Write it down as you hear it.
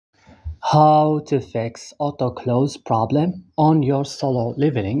How to fix auto close problem on your solo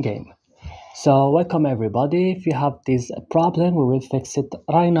leveling game. So welcome everybody. If you have this problem, we will fix it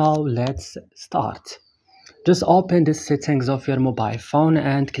right now. Let's start. Just open the settings of your mobile phone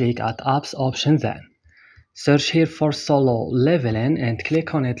and click at apps option, then search here for solo leveling and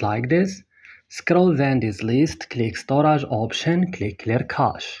click on it like this. Scroll down this list, click storage option, click clear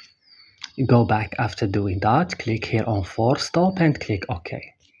cache. Go back after doing that, click here on force stop and click OK.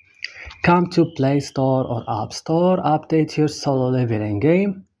 Come to Play Store or App Store, update your solo leveling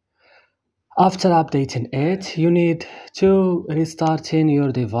game. After updating it, you need to restart in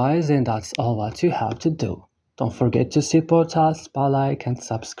your device, and that's all what you have to do. Don't forget to support us by like and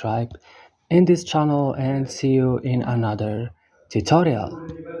subscribe in this channel, and see you in another tutorial.